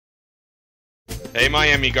Hey,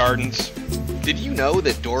 Miami Gardens. Did you know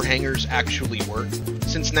that door hangers actually work?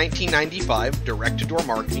 Since 1995, direct-to-door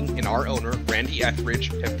marketing and our owner, Randy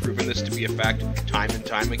Etheridge, have proven this to be a fact time and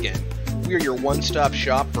time again. We are your one-stop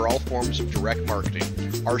shop for all forms of direct marketing.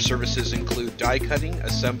 Our services include die cutting,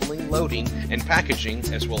 assembling, loading, and packaging,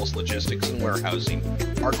 as well as logistics and warehousing.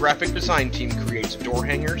 Our graphic design team creates door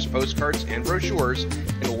hangers, postcards, and brochures,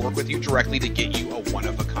 and will work with you directly to get you a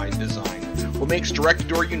one-of-a-kind design. What makes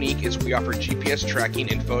Direct-to-Door unique is we offer GPS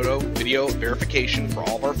tracking and photo, video verification for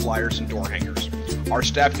all of our flyers and door hangers. Our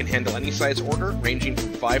staff can handle any size order, ranging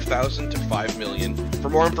from 5,000 to 5 million. For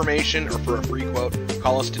more information or for a free quote,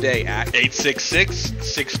 call us today at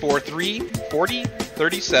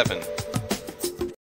 866-643-4037.